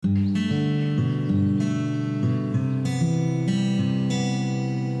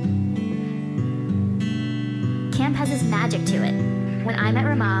magic to it. When I'm at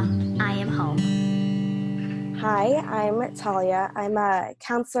Ramah, I am home. Hi, I'm Talia. I'm a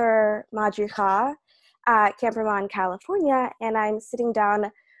counselor madricha at Camp Ramah in California, and I'm sitting down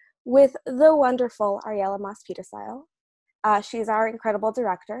with the wonderful Ariella Maspedasile. She's our incredible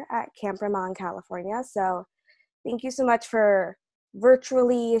director at Camp Ramah in California, so thank you so much for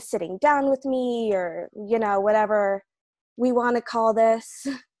virtually sitting down with me, or, whatever we want to call this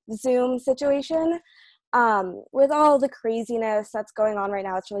Zoom situation. With all the craziness that's going on right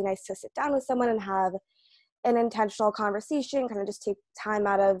now, it's really nice to sit down with someone and have an intentional conversation, kind of just take time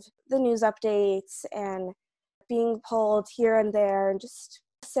out of the news updates and being pulled here and there and just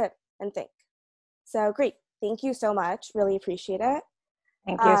sit and think. So great. Thank you so much. Really appreciate it.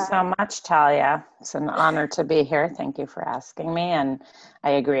 Thank you so much, Talia. It's an honor to be here. Thank you for asking me. And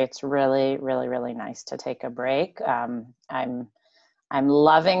I agree, it's really, really, really nice to take a break. I'm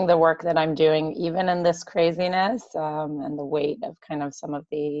loving the work that I'm doing, even in this craziness and the weight of kind of some of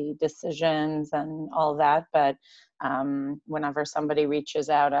the decisions and all that. But whenever somebody reaches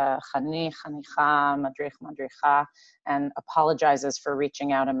out, a chanich, chanicha, madrich, madricha, and apologizes for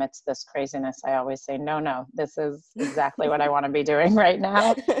reaching out amidst this craziness, I always say, no, this is exactly what I want to be doing right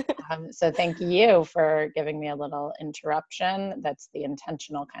now. So thank you for giving me a little interruption. That's the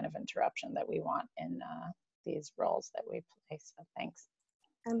intentional kind of interruption that we want in these roles that we play. So thanks.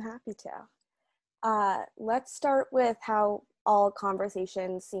 I'm happy to. Let's start with how all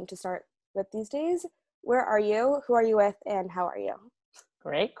conversations seem to start with these days. Where are you? Who are you with? And how are you?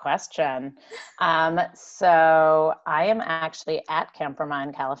 Great question. So I am actually at Camp Ramah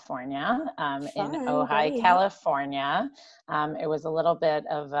in California, in Ojai, California. It was a little bit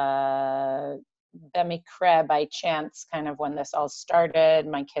of a bemikre, by chance, kind of when this all started.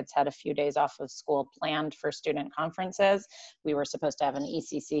 My kids had a few days off of school planned for student conferences. We were supposed to have an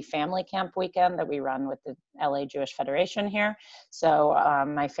ECC family camp weekend that we run with the LA Jewish Federation here. So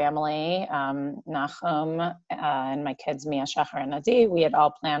my family, Nachum, and my kids, Mia, Shachar, and Adi, we had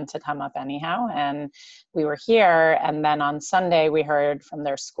all planned to come up anyhow. And we were here. And then on Sunday, we heard from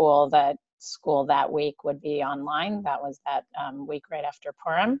their school that school that week would be online. That was that week right after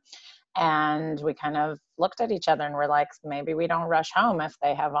Purim. And we kind of looked at each other and we're like, maybe we don't rush home if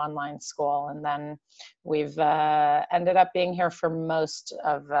they have online school. And then we've ended up being here for most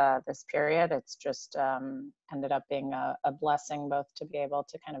of this period. It's just ended up being a blessing, both to be able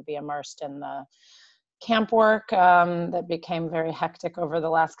to kind of be immersed in the camp work that became very hectic over the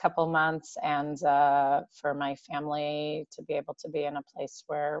last couple months, and for my family to be able to be in a place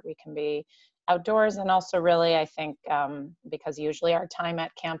where we can be outdoors. And also really, I think, because usually our time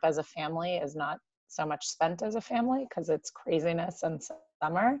at camp as a family is not so much spent as a family because it's craziness and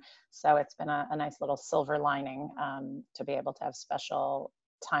summer. So it's been a nice little silver lining to be able to have special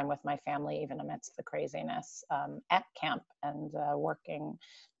time with my family, even amidst the craziness at camp, and working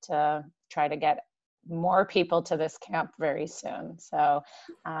to try to get more people to this camp very soon. So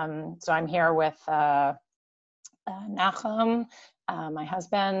I'm here with Nachum, my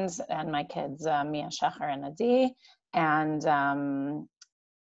husband, and my kids, Mia, Shachar, and Adi. And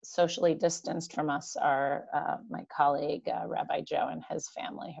socially distanced from us are my colleague, Rabbi Joe, and his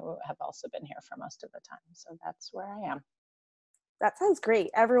family, who have also been here for most of the time. So that's where I am. That sounds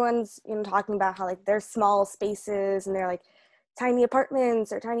great. Everyone's, talking about how like there's small spaces and they're like tiny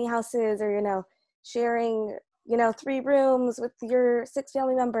apartments or tiny houses, or, sharing, 3 rooms with your 6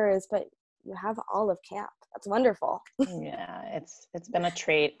 family members, but you have all of camp. That's wonderful. Yeah, it's been a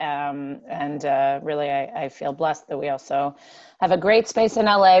treat. And really, I feel blessed that we also have a great space in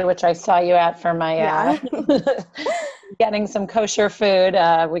LA, which I saw you at for my getting some kosher food.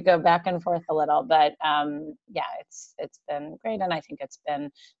 We go back and forth a little, but it's been great. And I think it's been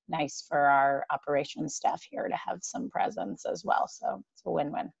nice for our operations staff here to have some presence as well. So it's a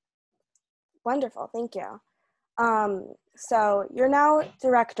win-win. Wonderful. Thank you. So you're now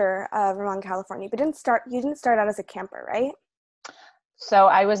director of Ramah, California, but you didn't start out as a camper, right? So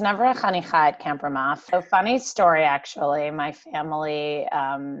I was never a chanicha at Camp Ramah. So funny story, actually. My family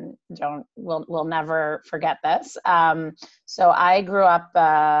will never forget this. So I grew up,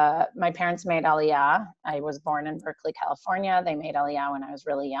 my parents made Aliyah. I was born in Berkeley, California. They made Aliyah when I was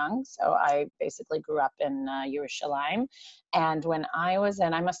really young. So I basically grew up in Yerushalayim. And when I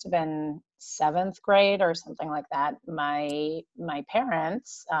must have been 7th grade or something like that, my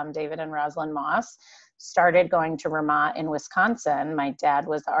parents, David and Rosalind Moss, started going to Ramah in Wisconsin. My dad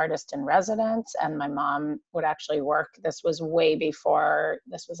was the artist in residence, and my mom would actually work. This was way before,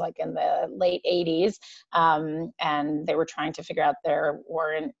 this was like in the late 80s. And they were trying to figure out, there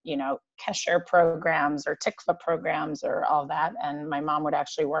weren't, Kesher programs or Tikva programs or all that. And my mom would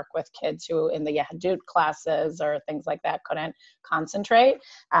actually work with kids who in the Yahadut classes or things like that couldn't concentrate.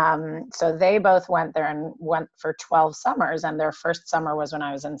 So they both went there and went for 12 summers. And their first summer was when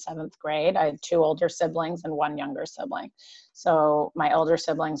I was in 7th grade. I had 2 older siblings and 1 younger sibling. So my older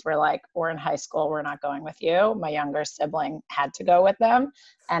siblings were like, we're in high school, we're not going with you. My younger sibling had to go with them.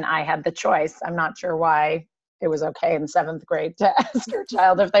 And I had the choice. I'm not sure why it was okay in 7th grade to ask your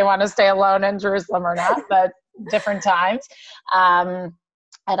child if they want to stay alone in Jerusalem or not, but different times. And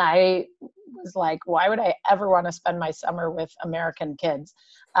I was like, why would I ever want to spend my summer with American kids?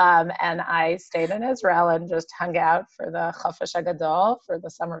 And I stayed in Israel and just hung out for the Chofash HaGadol, for the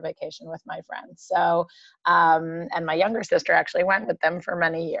summer vacation with my friends. So, and my younger sister actually went with them for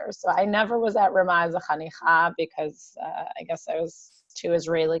many years. So I never was at Ramah as a chanicha because I guess I was too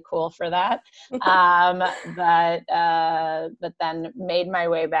Israeli cool for that. But then made my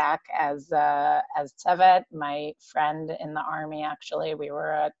way back as Tzevet. My friend in the army, actually, we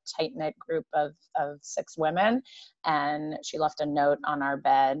were a tight-knit group of 6 women, and she left a note on our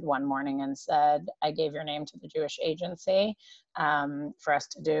bed one morning and said, I gave your name to the Jewish agency for us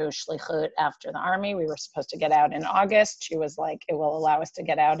to do shlichut after the army. We were supposed to get out in August. She was like, it will allow us to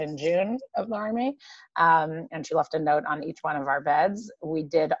get out in June of the army. And she left a note on each one of our beds. We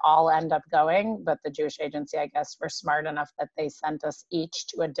did all end up going, but the Jewish agency, I guess, were smart enough that they sent us each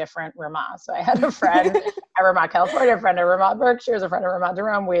to a different Ramah. So I had a friend at Ramah, California, a friend at Ramah, Berkshires, a friend at Ramah,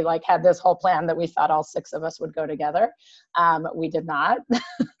 Durham. We like had this whole plan that we thought all 6 of us would go together. We did not.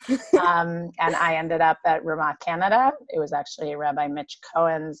 And I ended up at Ramah, Canada. It was actually Rabbi Mitch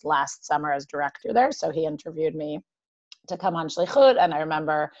Cohen's last summer as director there. So he interviewed me to come on shlichut. And I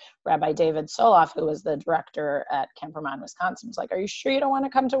remember Rabbi David Soloff, who was the director at Camp Ramah, Wisconsin, was like, are you sure you don't want to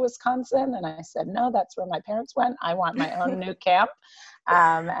come to Wisconsin? And I said, no, that's where my parents went. I want my own new camp.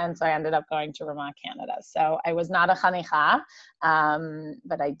 And so I ended up going to Ramah, Canada. So I was not a chanicha,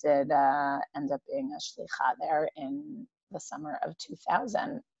 but I did end up being a shlicha there in the summer of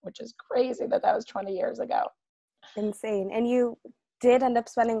 2000, which is crazy that was 20 years ago. Insane. And you did end up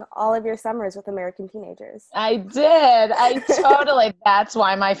spending all of your summers with American teenagers. I did. I totally. That's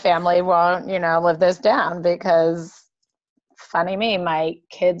why my family won't, live this down, because funny me, my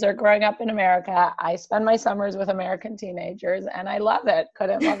kids are growing up in America. I spend my summers with American teenagers and I love it.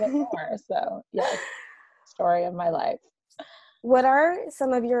 Couldn't love it more. So yes, story of my life. What are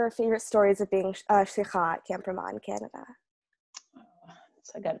some of your favorite stories of being shlicha at Camp Ramah in Canada?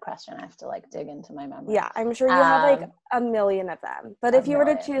 It's a good question. I have to dig into my memory. Yeah, I'm sure you have a million of them. But if you were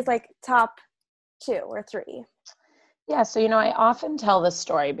to choose top 2 or 3. Yeah, so I often tell this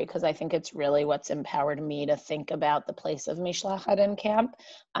story because I think it's really what's empowered me to think about the place of Mishlachat in camp.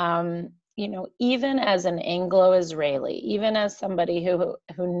 Even as an Anglo-Israeli, even as somebody who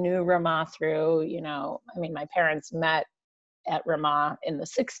knew Ramah through, my parents met at Ramah in the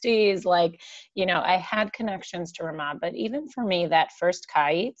 60s, I had connections to Ramah, but even for me, that first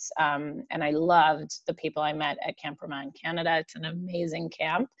Kites, and I loved the people I met at Camp Ramah in Canada. It's an amazing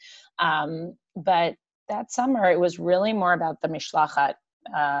camp. But that summer, it was really more about the Mishlachat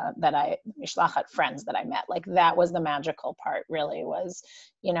Mishlachat friends that I met. That was the magical part, really, was,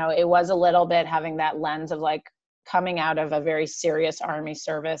 it was a little bit having that lens of coming out of a very serious army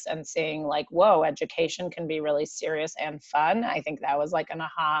service and seeing whoa, education can be really serious and fun. I think that was an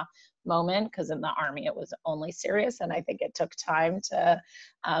aha moment, because in the army it was only serious, and I think it took time to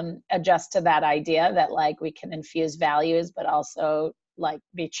adjust to that idea that we can infuse values but also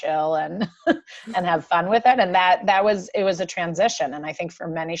be chill and and have fun with it. And it was a transition, and I think for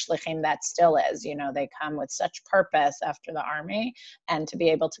many shlichim that still is. They come with such purpose after the army, and to be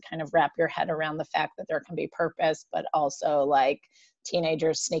able to kind of wrap your head around the fact that there can be purpose but also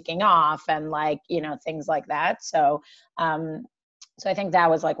teenagers sneaking off and things like that. So I think that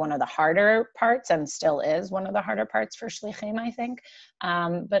was one of the harder parts, and still is one of the harder parts for shlichim, I think.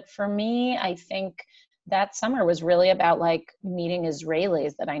 But for me, I think that summer was really about like meeting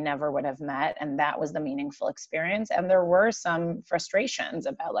Israelis that I never would have met. And that was the meaningful experience. And there were some frustrations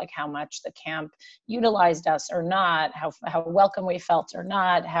about like how much the camp utilized us or not, how welcome we felt or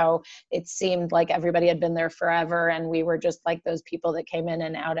not, how it seemed like everybody had been there forever and we were just like those people that came in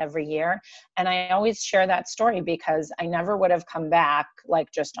and out every year. And I always share that story because I never would have come back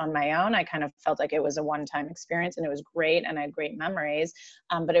like just on my own. I kind of felt like it was a one-time experience and it was great and I had great memories.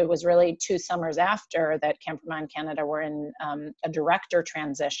 But it was really 2 summers after that Camp Ramah Canada were in a director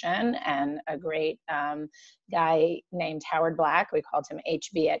transition, and a great guy named Howard Black, we called him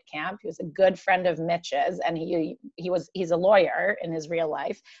HB at camp. He was a good friend of Mitch's, and he's a lawyer in his real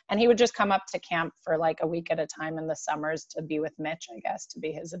life, and he would just come up to camp for like a week at a time in the summers to be with Mitch, I guess, to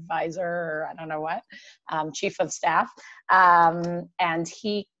be his advisor or I don't know what, chief of staff. And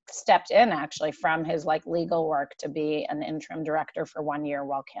he stepped in actually from his like legal work to be an interim director for 1 year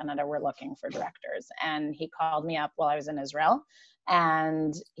while Canada were looking for directors. And he called me up while I was in Israel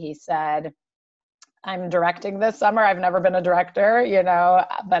and he said, I'm directing this summer. I've never been a director, you know,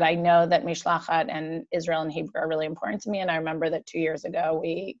 but I know that Mishlachat and Israel and Hebrew are really important to me. And I remember that 2 years ago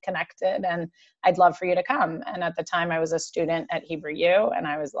we connected and I'd love for you to come. And at the time I was a student at Hebrew U and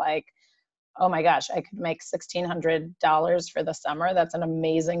I was like, oh my gosh, I could make $1,600 for the summer. That's an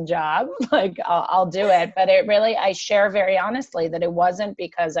amazing job. Like I'll do it. But it really, I share very honestly that it wasn't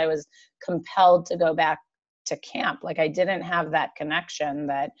because I was compelled to go back to camp. Like I didn't have that connection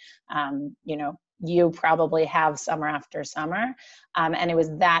that, you know, you probably have summer after summer. And it was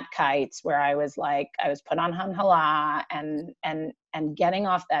that kites where I was like, I was put on Hanhala and getting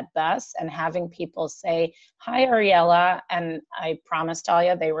off that bus and having people say, hi, Ariella. And I promised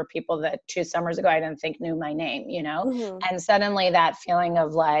Talia, they were people that 2 summers ago, I didn't think knew my name, you know? Mm-hmm. And suddenly that feeling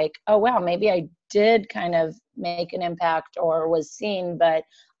of like, oh, wow, maybe I did kind of make an impact or was seen, but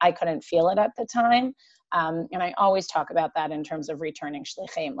I couldn't feel it at the time. And I always talk about that in terms of returning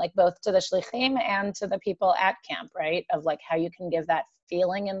shlichim, like both to the shlichim and to the people at camp, right? Of like how you can give that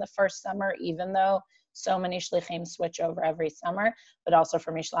feeling in the first summer, even though so many shlichim switch over every summer, but also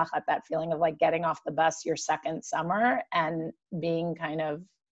for Mishlachat, that feeling of like getting off the bus your second summer and being kind of,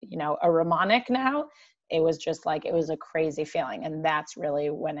 you know, a Ramonic now. It was just like, it was a crazy feeling. And that's really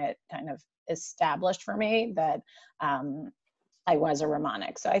when it kind of established for me that, I was a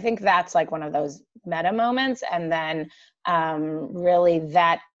Ramonic. So I think that's like one of those meta moments. And then really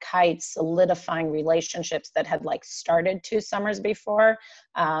that kite solidifying relationships that had like started 2 summers before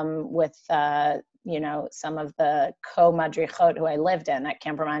with, you know, some of the co-madrichot who I lived in at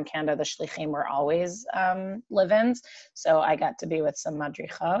Camp Ramah Canada. The shlichim were always live-ins. So I got to be with some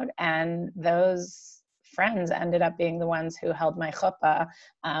madrichot, and those friends ended up being the ones who held my chuppah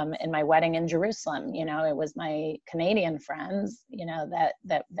in my wedding in Jerusalem. You know, it was my Canadian friends, you know,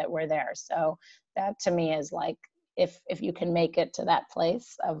 that were there. So that to me is like, if you can make it to that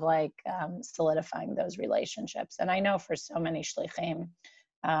place of like solidifying those relationships. And I know for so many shlichim,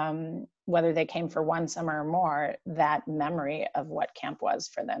 whether they came for 1 summer or more, that memory of what camp was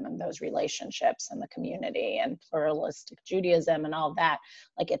for them and those relationships and the community and pluralistic Judaism and all that,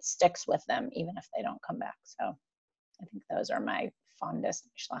 like it sticks with them even if they don't come back. So I think those are my fondest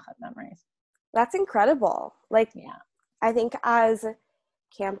Mishlachat memories. That's incredible. Like, yeah. I think as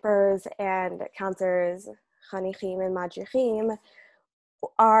campers and counselors, chanichim and madrichim,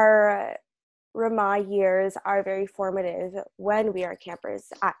 our Ramah years are very formative when we are campers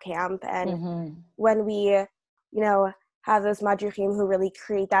at camp and when we, you know, have those madrichim who really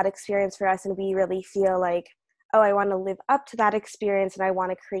create that experience for us and we really feel like, oh, I want to live up to that experience and I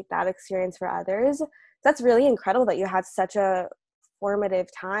want to create that experience for others. That's really incredible that you had such a formative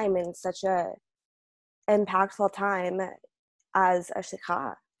time and such a impactful time as a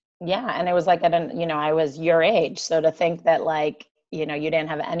shlicha. Yeah, and it was like, you know, I was your age. So to think that like, you know, you didn't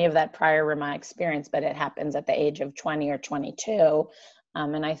have any of that prior Ramah experience, but it happens at the age of 20 or 22.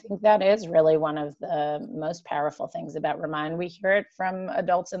 And I think that is really one of the most powerful things about Ramah. And we hear it from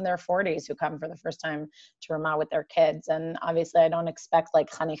adults in their 40s who come for the first time to Ramah with their kids. And obviously I don't expect like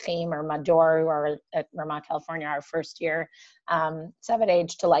Chanichim or Mador who are at Ramah, California, our first year, 7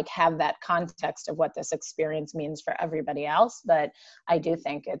 age to like have that context of what this experience means for everybody else. But I do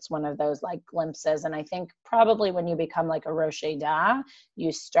think it's one of those like glimpses. And I think probably when you become like a Rosh Eda,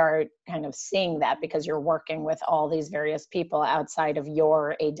 you start kind of seeing that because you're working with all these various people outside of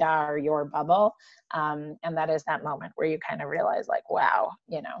your Eda or your bubble. And that is that moment where you kind of realize like, wow,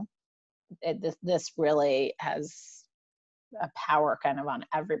 you know, this really has a power kind of on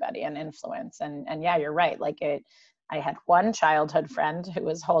everybody and influence. And yeah, you're right. Like I had one childhood friend who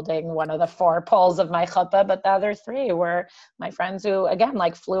was holding one of the 4 poles of my chuppah, but the other 3 were my friends who, again,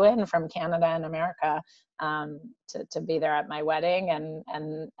 like flew in from Canada and America to be there at my wedding.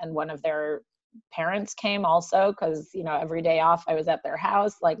 And one of their parents came also, because, you know, every day off I was at their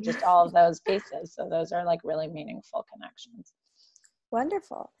house, like just all of those pieces. So those are like really meaningful connections.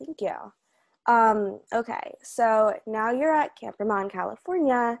 Wonderful. Thank you. Okay. So now you're at Camp Ramah,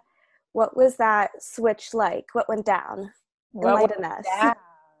 California. What was that switch like? What went down? Enlighten us.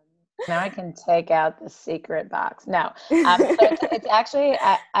 Now I can take out the secret box. No, so it's actually,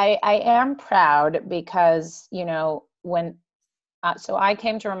 I am proud because, you know, when, so I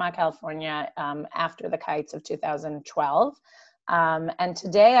came to Ramah, California after the kites of 2012. And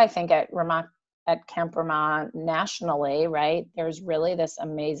today I think at Camp Ramah nationally, right, there's really this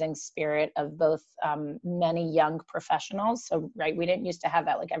amazing spirit of both many young professionals. So, right, we didn't used to have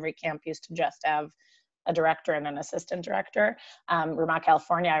that. Like every camp used to just have a director and an assistant director. Ramah,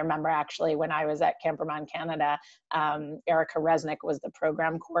 California, I remember actually when I was at Camp Ramah in Canada, Erica Resnick was the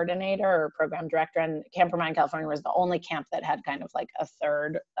program coordinator or program director, and Camp Ramah in California was the only camp that had kind of like a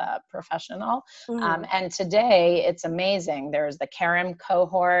third professional. And today it's amazing. There's the Kerem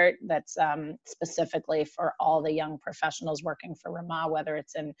cohort that's specifically for all the young professionals working for Ramah, whether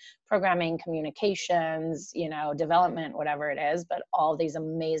it's in programming, communications, you know, development, whatever it is, but all these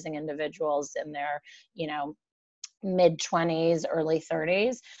amazing individuals in their, you know, mid-20s, early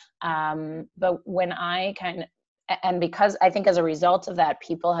 30s. But when I and because I think as a result of that,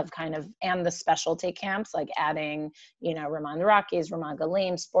 people have kind of, and the specialty camps, like adding, you know, Ramah and the Rockies, Ramah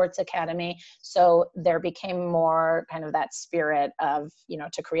Galim, Sports Academy. So there became more kind of that spirit of, you know,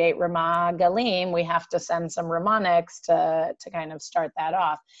 to create Ramah Galim, we have to send some Ramahniks to kind of start that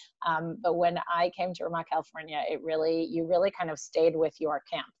off. But when I came to Ramah, California, you really kind of stayed with your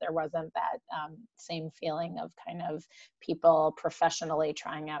camp. There wasn't that same feeling of kind of people professionally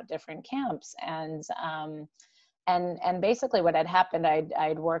trying out different camps. And basically what had happened,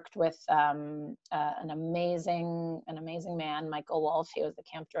 I'd worked with an amazing man, Michael Wolf. He was the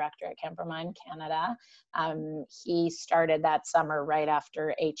camp director at Camp Ramah in Canada. He started that summer right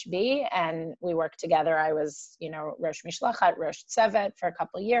after HB, and we worked together. I was, you know, Rosh Mishlachat, Rosh Tzevet for a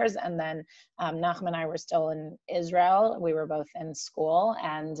couple of years, and then Nachum and I were still in Israel. We were both in school,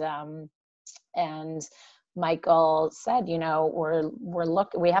 and Michael said, you know,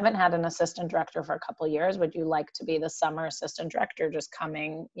 we haven't had an assistant director for a couple of years. Would you like to be the summer assistant director, just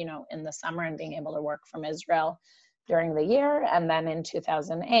coming, you know, in the summer and being able to work from Israel during the year? And then in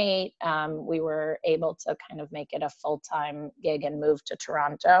 2008, we were able to kind of make it a full-time gig and move to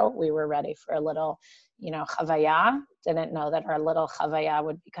Toronto. We were ready for a little, you know, chavaya. Didn't know that our little chavaya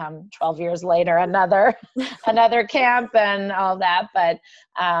would become 12 years later another camp and all that. But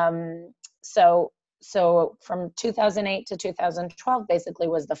so from 2008 to 2012 basically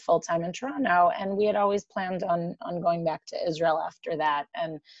was the full-time in Toronto, and we had always planned on going back to Israel after that.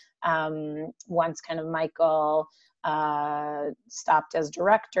 And once kind of Michael stopped as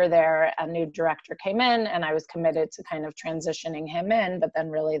director there, a new director came in, and I was committed to kind of transitioning him in, but then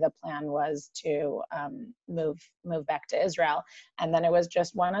really the plan was to move back to Israel. And then it was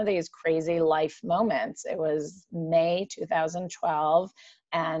just one of these crazy life moments. It was May 2012,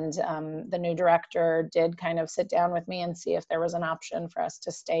 and the new director did kind of sit down with me and see if there was an option for us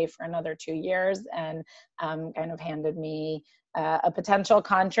to stay for another 2 years, and kind of handed me a potential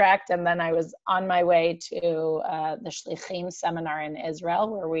contract. And then I was on my way to the Shlichim seminar in Israel,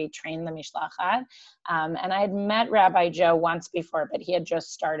 where we trained the Mishlachat. And I had met Rabbi Joe once before, but he had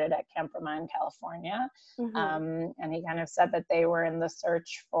just started at Camp Ramah in California. And he kind of said that they were in the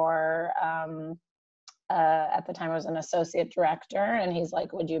search for, at the time I was an associate director, and he's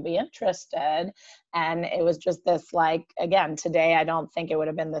like, would you be interested? And it was just this, like, again, today I don't think it would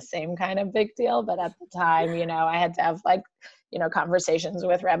have been the same kind of big deal, but at the time, you know, I had to have, like, you know, conversations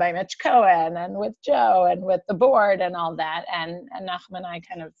with Rabbi Mitch Cohen and with Joe and with the board and all that. And Nachum and I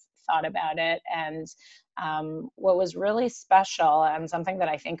kind of thought about it. And what was really special, and something that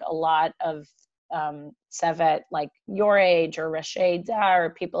I think a lot of Tzevet, like your age or Roshei Dar, or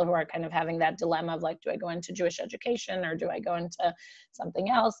people who are kind of having that dilemma of like, do I go into Jewish education or do I go into something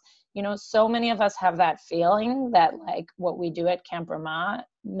else? You know, so many of us have that feeling that like what we do at Camp Ramah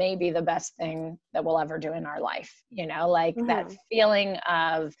may be the best thing that we'll ever do in our life. You know, like that feeling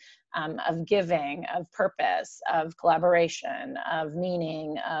of of giving, of purpose, of collaboration, of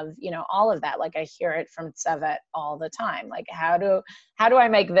meaning, of, all of that. Like I hear it from Tsevet all the time. Like, how do I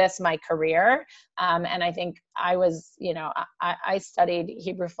make this my career? And I think I was, I studied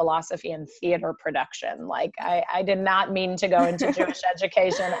Hebrew philosophy and theater production. Like I did not mean to go into Jewish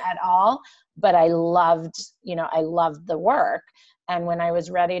education at all, but I loved the work. And when I was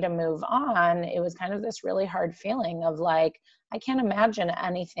ready to move on, it was kind of this really hard feeling of like, I can't imagine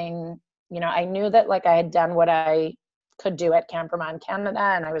anything, I knew that like I had done what I could do at Camp Ramah Canada,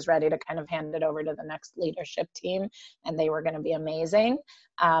 and I was ready to kind of hand it over to the next leadership team, and they were going to be amazing.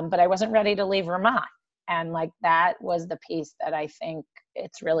 But I wasn't ready to leave Ramah. And like, that was the piece that I think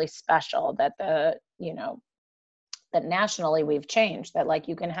it's really special that that nationally we've changed, that like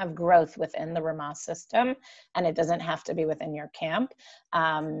you can have growth within the Ramah system and it doesn't have to be within your camp.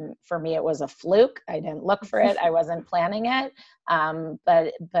 For me, it was a fluke. I didn't look for it. I wasn't planning it.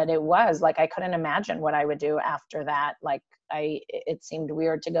 But it was like, I couldn't imagine what I would do after that. Like it seemed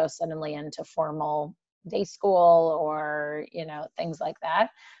weird to go suddenly into formal day school or, things like that.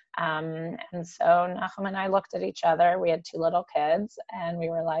 And so Nachum and I looked at each other. We had 2 little kids and we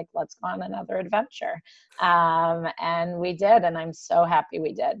were like, let's go on another adventure. And we did. And I'm so happy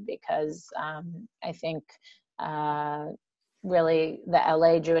we did, because I think really the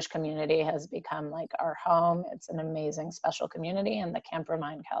LA Jewish community has become like our home. It's an amazing, special community. And the Camp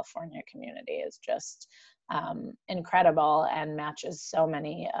Ramah California community is just incredible and matches so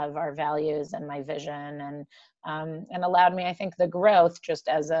many of our values and my vision, and allowed me, I think, the growth just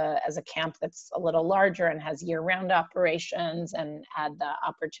as a camp that's a little larger and has year-round operations, and had the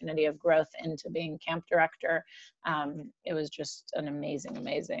opportunity of growth into being camp director. It was just an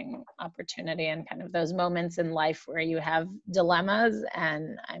amazing opportunity, and kind of those moments in life where you have dilemmas,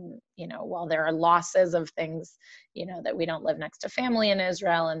 and while there are losses of things, that we don't live next to family in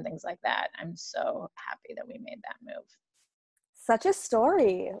Israel and things like that, I'm so happy that we made that move. Such a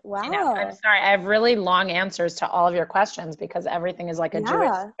story. Wow. I know. I'm sorry. I have really long answers to all of your questions, because everything is like a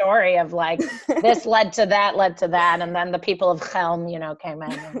Jewish story of like, this led to that. And then the people of Chelm, came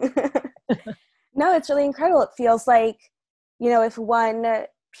in. No, it's really incredible. It feels like, if one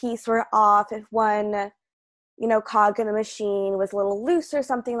piece were off, if one, cog in the machine was a little loose or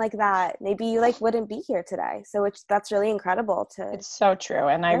something like that, maybe you like wouldn't be here today. So that's really incredible it's so true.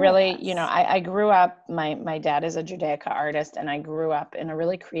 And I really, I grew up, my dad is a Judaica artist, and I grew up in a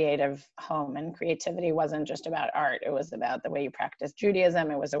really creative home, and creativity wasn't just about art. It was about the way you practice Judaism.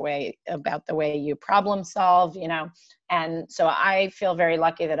 It was about the way you problem solve, And so I feel very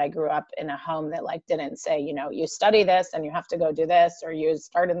lucky that I grew up in a home that like didn't say, you study this and you have to go do this, or you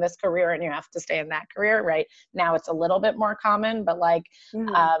start in this career and you have to stay in that career. Right now it's a little bit more common, but like,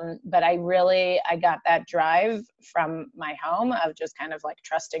 but I got that drive from my home of just kind of like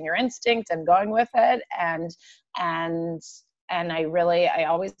trusting your instinct and going with it. And I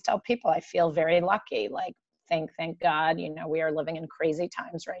always tell people I feel very lucky. Like, thank God, we are living in crazy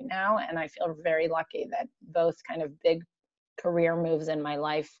times right now. And I feel very lucky that both kind of big career moves in my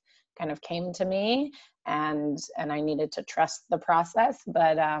life kind of came to me, and I needed to trust the process.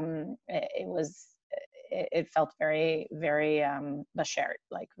 But it felt very, very bashert,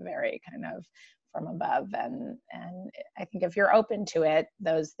 like very kind of from above. And I think if you're open to it,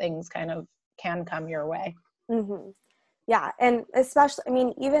 those things kind of can come your way. Mm-hmm. Yeah. And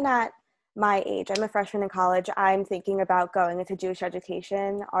especially, even at my age, I'm a freshman in college, I'm thinking about going into Jewish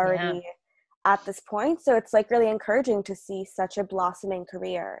education already at this point. So it's like really encouraging to see such a blossoming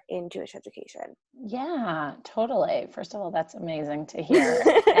career in Jewish education. Yeah, totally. First of all, that's amazing to hear.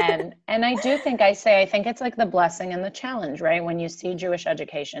 and I do think I think it's like the blessing and the challenge, right? When you see Jewish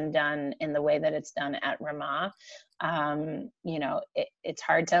education done in the way that it's done at Ramah, it's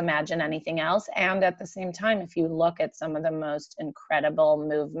hard to imagine anything else. And at the same time, if you look at some of the most incredible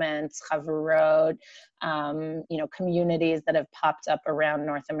movements, Chavurot, communities that have popped up around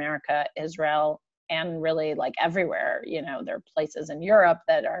North America, Israel, and really like everywhere, there are places in Europe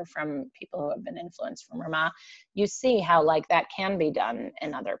that are from people who have been influenced from Ramah. You see how like that can be done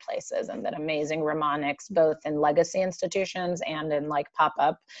in other places, and that amazing Ramahniks, both in legacy institutions and in like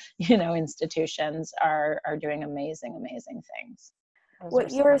pop-up, institutions are doing amazing things.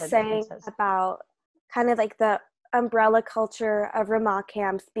 What you were saying about kind of like the umbrella culture of Ramah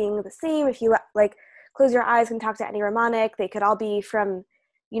camps being the same, if you like close your eyes and talk to any Ramahnik, they could all be from,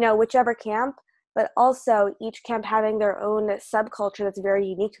 whichever camp, but also each camp having their own subculture that's very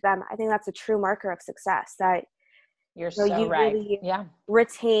unique to them. I think that's a true marker of success, that you right. Really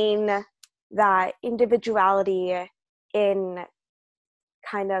retain that individuality in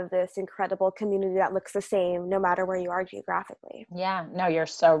kind of this incredible community that looks the same no matter where you are geographically. Yeah, no, you're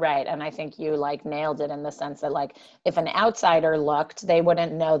so right. And I think you like nailed it in the sense that like if an outsider looked, they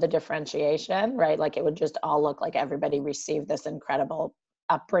wouldn't know the differentiation, right? Like it would just all look like everybody received this incredible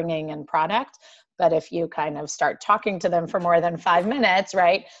upbringing and product. But if you kind of start talking to them for more than 5 minutes,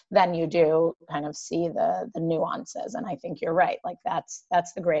 right, then you do kind of see the nuances. And I think you're right. Like that's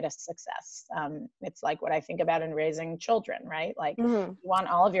the greatest success. It's like what I think about in raising children, right? Like you want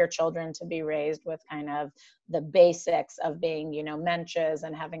all of your children to be raised with kind of the basics of being, you know, mensches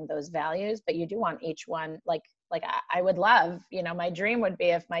and having those values, but you do want each one like I would love, you know, my dream would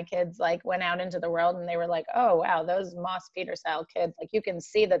be if my kids like went out into the world and they were like, oh, wow, those Moss Petersile kids, like you can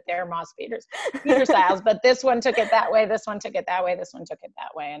see that they're Moss Petersiles, but this one took it that way, this one took it that way, this one took it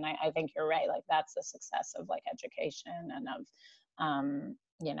that way. And I think you're right. Like that's the success of like education and of,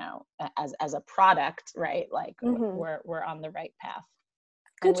 you know, as a product, right? Like we're on the right path.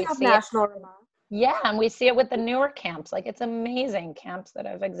 Good job, National Rama. Yeah, and we see it with the newer camps. Like it's amazing, camps that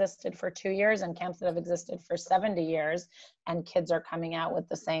have existed for 2 years and camps that have existed for 70 years, and kids are coming out with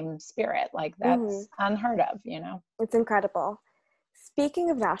the same spirit. Like that's unheard of, you know? It's incredible.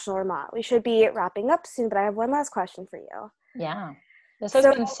 Speaking of National Rama, we should be wrapping up soon, but I have one last question for you. Yeah. This has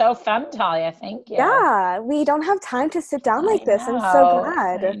been so fun, Talia. Thank you. Yeah, we don't have time to sit down like this. I'm so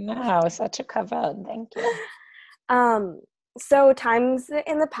glad. I know, such a kavod. Thank you. So times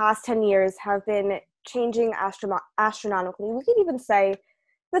in the past 10 years have been changing astronomically. We could even say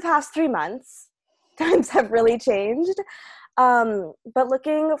the past 3 months, times have really changed. But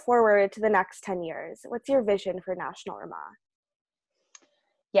looking forward to the next 10 years, what's your vision for National Rama?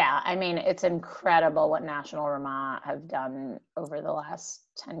 Yeah, I mean, it's incredible what National Rama have done over the last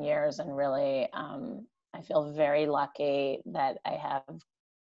 10 years. And really, I feel very lucky that I have,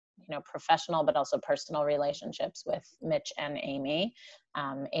 you know, professional, but also personal relationships with Mitch and Amy.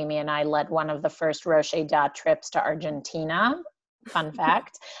 Amy and I led one of the first Rosh Da trips to Argentina. Fun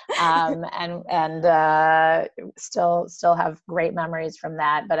fact. And still have great memories from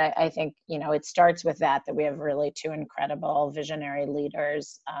that. But I think, you know, it starts with that we have really two incredible visionary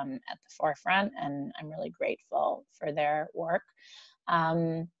leaders at the forefront. And I'm really grateful for their work.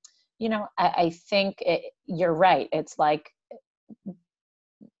 You know, I think you're right. It's like,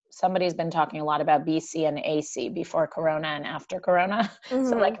 somebody's been talking a lot about BC and AC, before Corona and after Corona.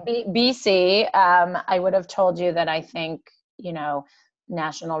 So like BC, I would have told you that I think, you know,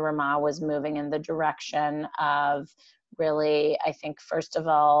 National Rama was moving in the direction of really, I think, first of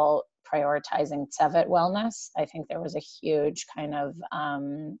all, prioritizing Tzevet wellness. I think there was a huge kind of,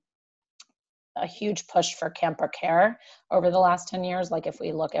 a huge push for camper care over the last 10 years. Like if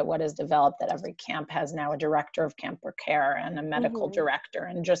we look at what is developed, that every camp has now a director of camper care and a medical director,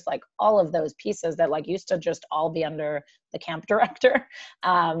 and just like all of those pieces that like used to just all be under the camp director.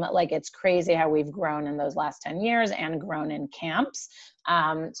 Like it's crazy how we've grown in those last 10 years and grown in camps.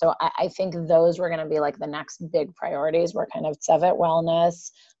 So I think those were going to be like the next big priorities, were kind of Tzevet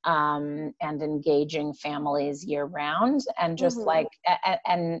wellness, and engaging families year round, and just like,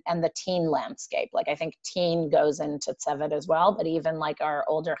 and the teen landscape. Like I think teen goes into Tzevet as well, but even like our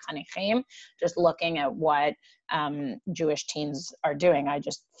older Chanichim, just looking at what Jewish teens are doing. I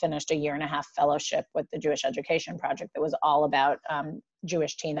just finished a 1.5-year fellowship with the Jewish Education Project that was all about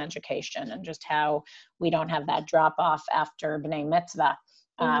Jewish teen education, and just how we don't have that drop off after B'nai Mitzvah.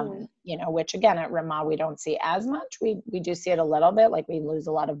 You know, which again at Rama we don't see as much. We do see it a little bit, like we lose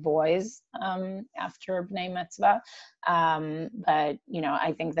a lot of boys after B'nai Mitzvah. But you know,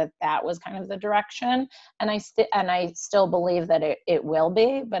 I think that was kind of the direction, and I still believe that it will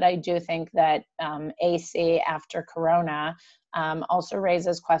be. But I do think that AC after Corona also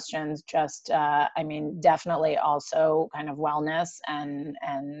raises questions. Just I mean, definitely also kind of wellness, and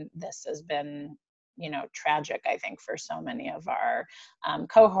this has been, you know, tragic, I think, for so many of our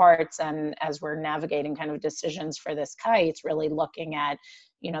cohorts. And as we're navigating kind of decisions for this kites, really looking at,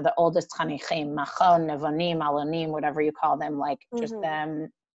 you know, the oldest chanichim, machon, nevonim, alonim, whatever you call them, like just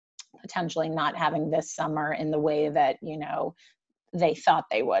them potentially not having this summer in the way that, you know, they thought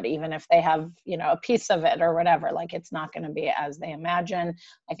they would, even if they have, you know, a piece of it or whatever. Like it's not going to be as they imagine.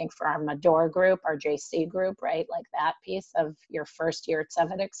 I think for our Mador group, our JC group, right, like that piece of your first year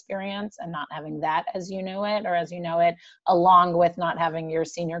Tzevet experience and not having that as you knew it, or as you know it, along with not having your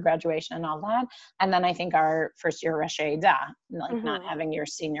senior graduation and all that. And then I think our first year Rosh Da, like not having your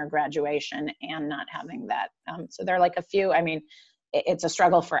senior graduation and not having that. So there are like a few, I mean, it's a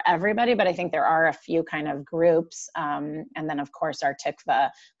struggle for everybody, but I think there are a few kind of groups. And then of course our Tikva,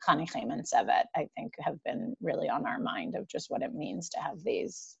 Chanichim, and Tzevet, I think have been really on our mind of just what it means to have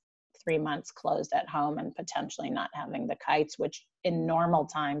these 3 months closed at home and potentially not having the kites, which in normal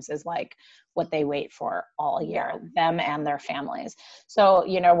times is like what they wait for all year, them and their families. So,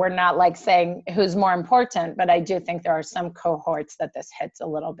 we're not like saying who's more important, but I do think there are some cohorts that this hits a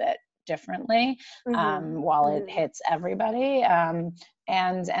little bit differently while it hits everybody.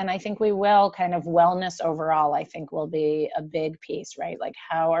 And I think we will kind of wellness overall, I think will be a big piece, right? Like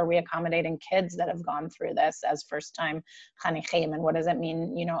how are we accommodating kids that have gone through this as first time chanichim, and what does it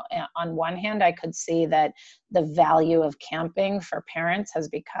mean? On one hand, I could see that the value of camping for parents has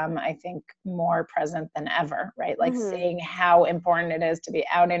become, I think, more present than ever, right? Like seeing how important it is to be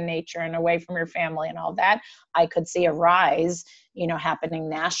out in nature and away from your family and all that. I could see a rise, happening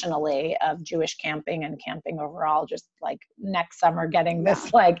nationally of Jewish camping and camping overall, just like next summer getting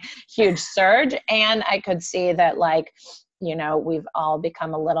this like huge surge. And I could see that we've all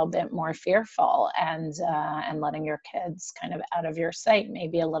become a little bit more fearful, and letting your kids kind of out of your sight may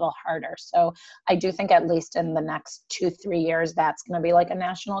be a little harder. So I do think at least in the next 2-3 years, that's going to be like a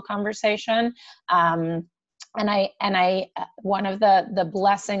national conversation. And I one of the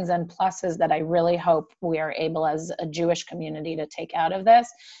blessings and pluses that I really hope we are able as a Jewish community to take out of this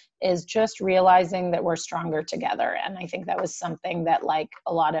is just realizing that we're stronger together. And I think that was something that like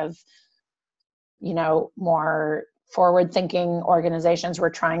a lot of, more forward-thinking organizations were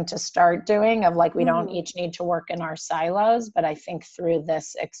trying to start doing, of like, we don't each need to work in our silos. But I think through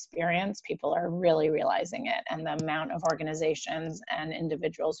this experience, people are really realizing it. And the amount of organizations and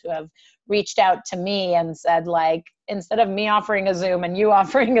individuals who have reached out to me and said, like, instead of me offering a Zoom and you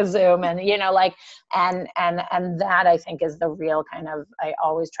offering a Zoom, and, and that I think is the real kind of, I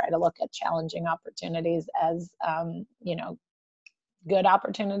always try to look at challenging opportunities as, good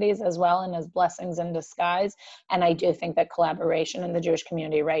opportunities as well, and as blessings in disguise. And I do think that collaboration in the Jewish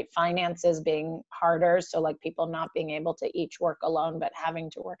community, right? Finances being harder. So like people not being able to each work alone, but having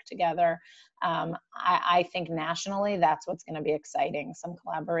to work together. I think nationally, that's what's going to be exciting. Some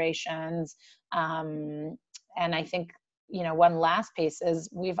collaborations. And I think, one last piece is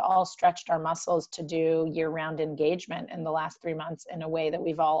we've all stretched our muscles to do year-round engagement in the last 3 months in a way that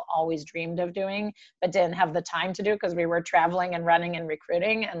we've all always dreamed of doing, but didn't have the time to do because we were traveling and running and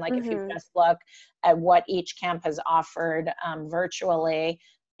recruiting. And like, if you just look at what each camp has offered virtually,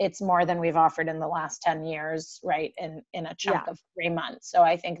 it's more than we've offered in the last 10 years, right? In a chunk of 3 months. So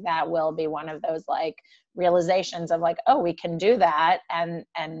I think that will be one of those like realizations of like, oh, we can do that, and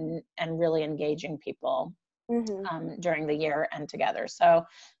really engaging people during the year and together. So,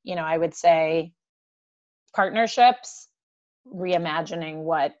 I would say partnerships, reimagining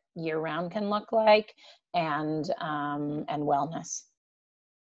what year-round can look like, and wellness.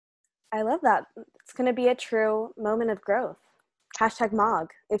 I love that. It's going to be a true moment of growth.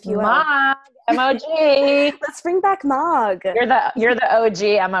 #Mog, if you will. Mog, M-O-G. Let's bring back Mog. You're the OG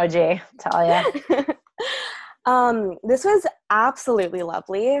M-O-G, Talia. This was absolutely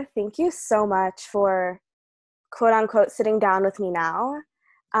lovely. Thank you so much for quote unquote sitting down with me now.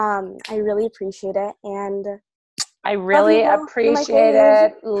 I really appreciate it. And I really appreciate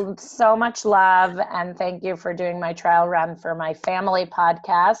it. So much love. And thank you for doing my trial run for my family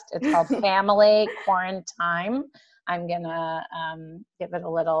podcast. It's called Family Quarantine. I'm going to give it a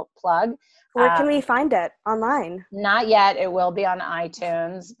little plug. Where can we find it? Online? Not yet. It will be on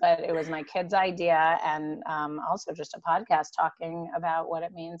iTunes, but it was my kid's idea, and also just a podcast talking about what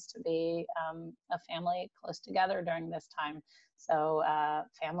it means to be a family close together during this time. So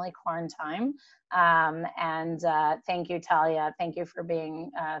Family Quarantine. And thank you, Talia. Thank you for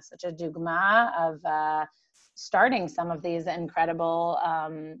being such a dugma of starting some of these incredible,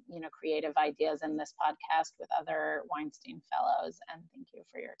 creative ideas in this podcast with other Weinstein Fellows. And thank you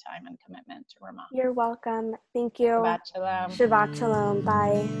for your time and commitment to Ramah. You're welcome. Thank you. Shabbat Shalom. Shabbat Shalom.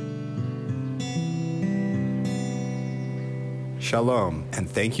 Bye. Shalom, and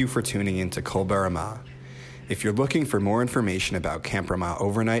thank you for tuning in to Kol Baramah. If you're looking for more information about Camp Ramah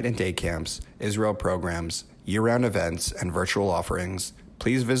overnight and day camps, Israel programs, year-round events, and virtual offerings,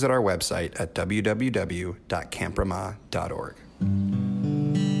 please visit our website at www.campramah.org.